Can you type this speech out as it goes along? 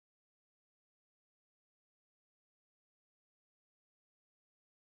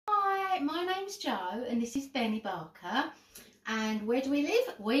my name's Jo and this is Benny Barker. And where do we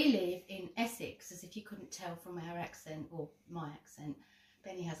live? We live in Essex, as if you couldn't tell from our accent, or my accent.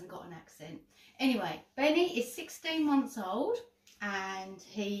 Benny hasn't got an accent. Anyway, Benny is 16 months old and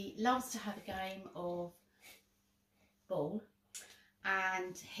he loves to have a game of ball.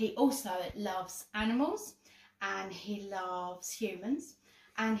 And he also loves animals and he loves humans.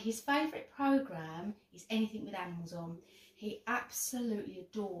 And his favourite programme is anything with animals on. He absolutely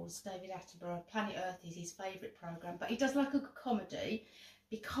adores David Attenborough. Planet Earth is his favourite programme, but he does like a good comedy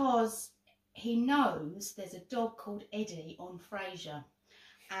because he knows there's a dog called Eddie on Frasier.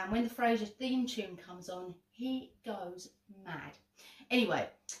 And when the Frasier theme tune comes on, he goes mad. Anyway,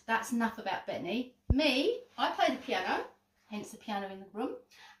 that's enough about Benny. Me, I play the piano, hence the piano in the room.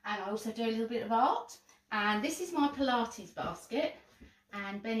 And I also do a little bit of art. And this is my Pilates basket.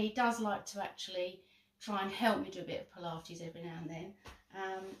 And Benny does like to actually try and help me do a bit of Pilates every now and then.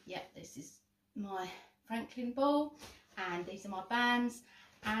 Yeah, this is my Franklin ball and these are my bands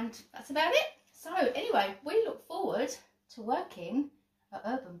and that's about it. So anyway, we look forward to working at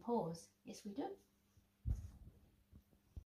Urban Paws. Yes, we do.